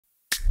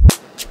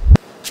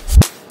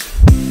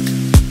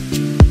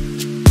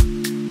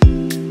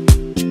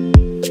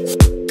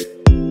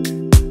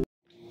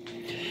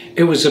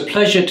It was a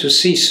pleasure to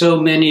see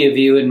so many of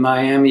you in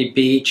Miami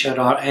Beach at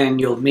our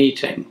annual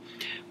meeting.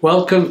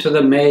 Welcome to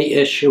the May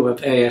issue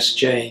of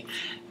ASJ.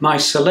 My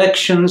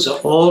selections are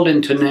all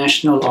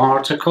international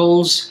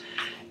articles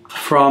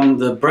from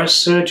the breast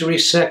surgery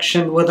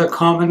section with a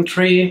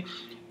commentary,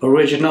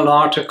 original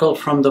article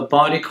from the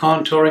body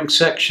contouring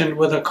section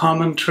with a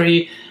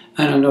commentary,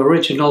 and an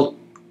original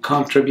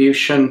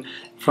contribution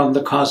from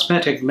the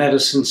cosmetic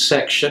medicine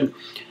section.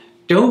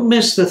 Don't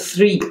miss the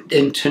 3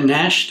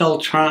 international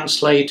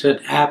translated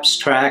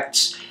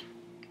abstracts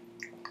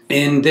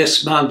in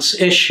this month's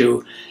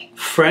issue: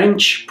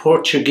 French,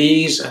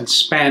 Portuguese, and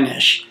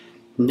Spanish.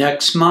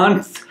 Next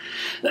month,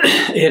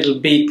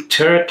 it'll be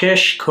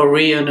Turkish,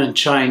 Korean, and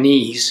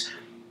Chinese.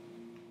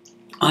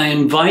 I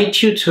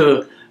invite you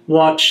to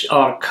watch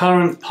our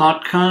current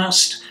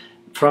podcast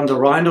from the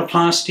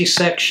rhinoplasty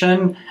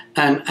section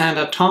and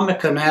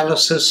anatomic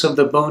analysis of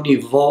the bony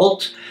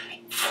vault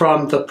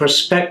from the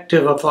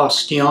perspective of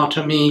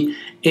osteotomy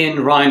in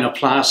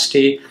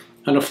rhinoplasty.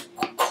 And of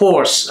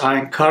course, I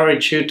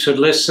encourage you to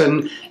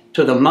listen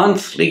to the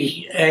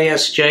monthly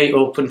ASJ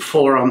Open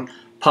Forum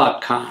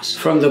podcast.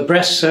 From the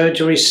breast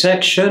surgery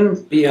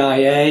section,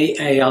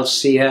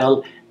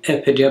 BIA-ALCL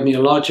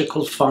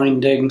epidemiological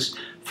findings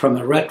from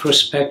a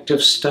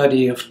retrospective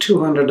study of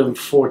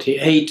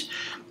 248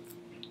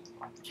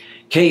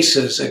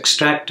 cases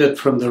extracted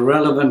from the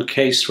relevant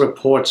case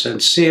reports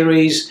and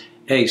series,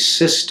 a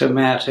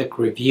systematic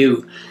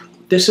review.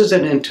 This is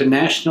an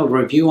international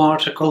review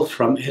article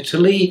from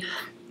Italy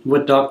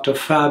with Dr.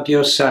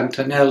 Fabio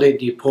Santanelli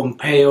Di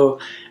Pompeo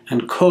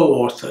and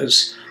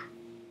co-authors,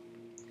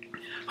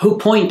 who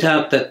point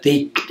out that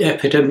the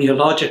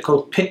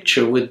epidemiological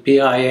picture with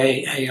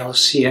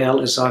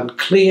BIA-ALCL is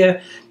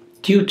unclear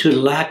due to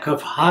lack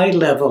of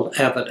high-level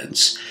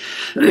evidence.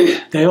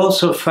 They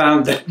also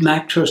found that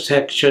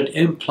macrotextured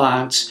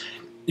implants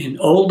in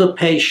older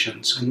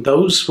patients and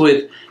those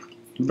with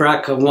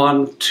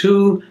BRCA1,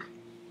 2,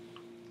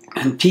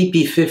 and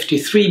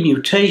TP53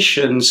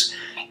 mutations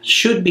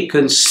should be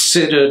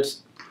considered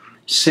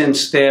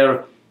since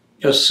they're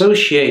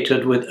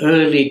associated with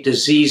early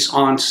disease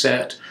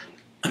onset.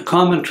 A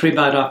commentary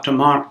by Dr.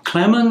 Mark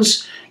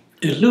Clemens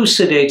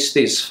elucidates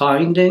these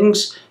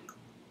findings,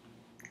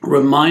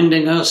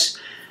 reminding us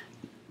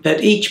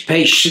that each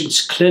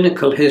patient's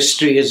clinical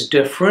history is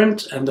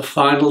different and the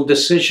final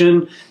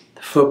decision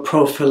for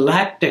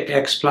prophylactic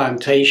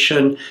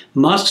explantation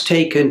must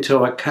take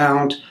into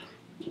account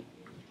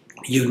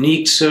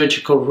unique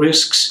surgical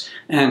risks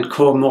and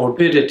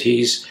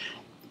comorbidities.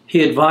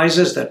 He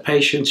advises that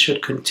patients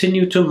should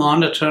continue to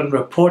monitor and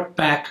report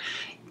back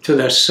to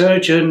their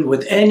surgeon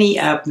with any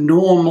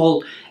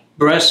abnormal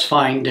breast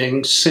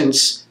findings,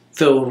 since,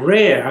 though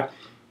rare,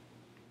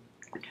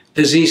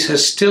 disease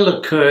has still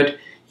occurred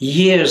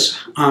years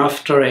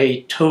after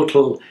a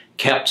total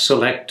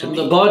capsulectomy. In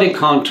the body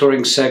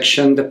contouring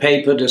section, the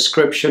paper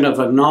description of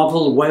a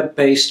novel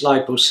web-based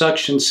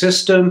liposuction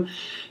system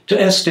to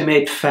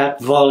estimate fat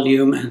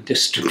volume and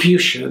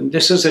distribution.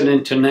 This is an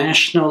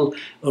international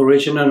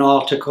original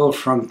article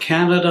from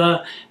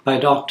Canada by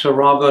Dr.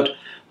 Robert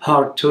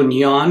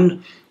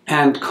Hartunian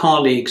and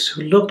colleagues,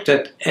 who looked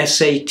at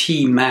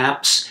SAT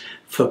maps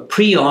for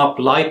pre-op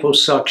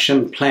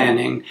liposuction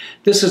planning.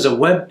 This is a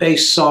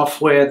web-based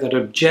software that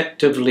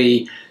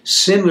objectively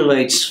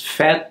simulates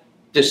fat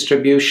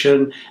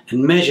distribution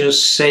and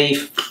measures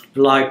safe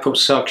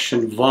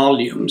liposuction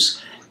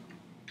volumes.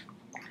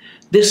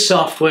 This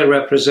software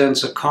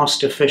represents a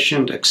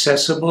cost-efficient,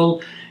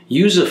 accessible,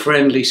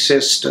 user-friendly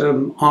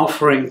system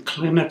offering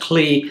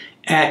clinically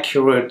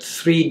accurate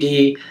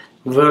 3D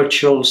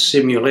virtual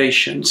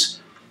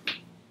simulations.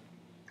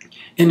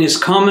 In his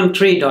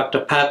commentary, Dr.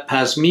 Pat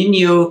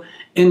Pasminio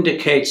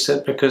indicates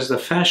that because the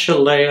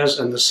fascial layers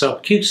and the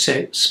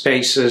subcute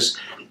spaces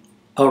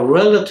are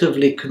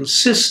relatively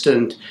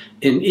consistent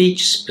in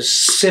each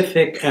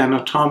specific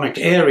anatomic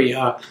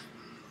area,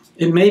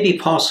 it may be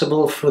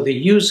possible for the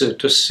user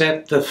to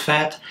set the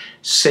fat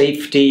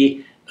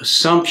safety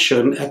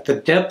assumption at the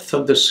depth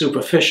of the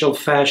superficial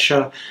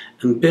fascia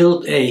and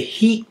build a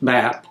heat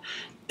map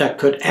that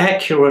could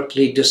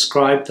accurately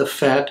describe the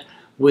fat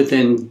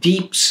within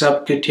deep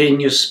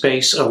subcutaneous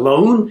space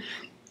alone,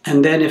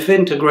 and then if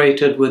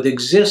integrated with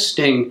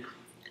existing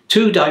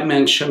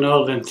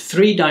 2-dimensional and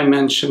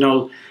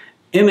 3-dimensional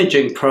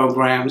imaging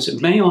programs, it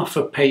may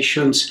offer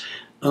patients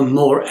a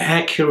more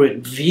accurate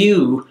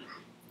view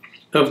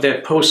of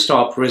their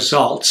post-op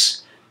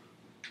results.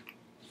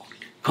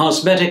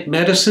 Cosmetic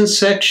medicine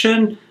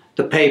section,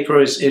 the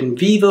paper is in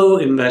vivo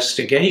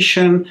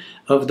investigation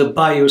of the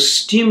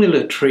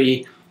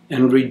biostimulatory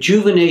and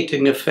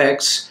rejuvenating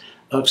effects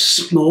of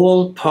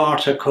small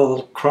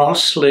particle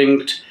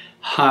cross-linked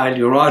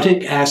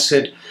hyaluronic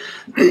acid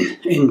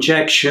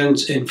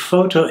injections in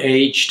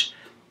photo-aged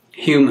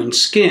human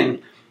skin.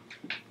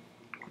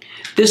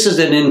 This is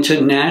an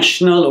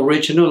international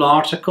original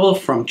article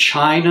from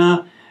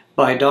China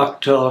by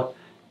Dr.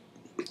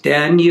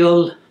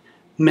 Daniel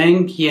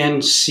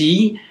Meng-Yen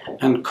Si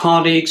and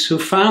colleagues, who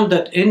found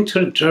that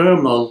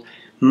intradermal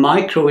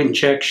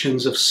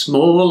microinjections of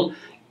small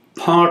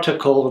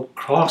particle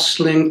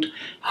cross-linked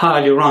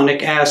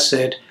hyaluronic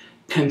acid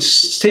can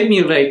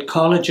stimulate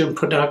collagen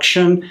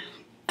production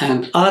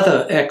and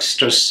other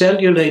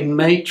extracellular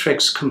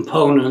matrix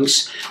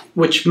components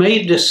which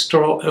may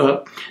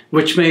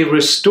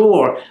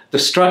restore the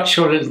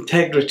structural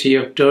integrity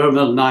of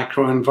dermal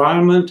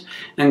microenvironment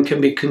and can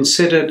be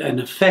considered an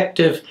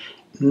effective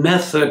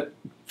method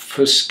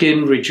for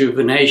skin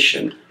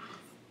rejuvenation.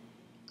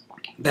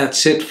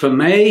 That's it for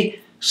May.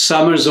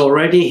 Summer's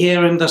already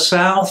here in the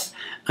South,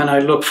 and I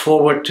look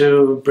forward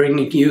to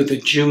bringing you the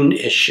June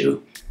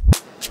issue.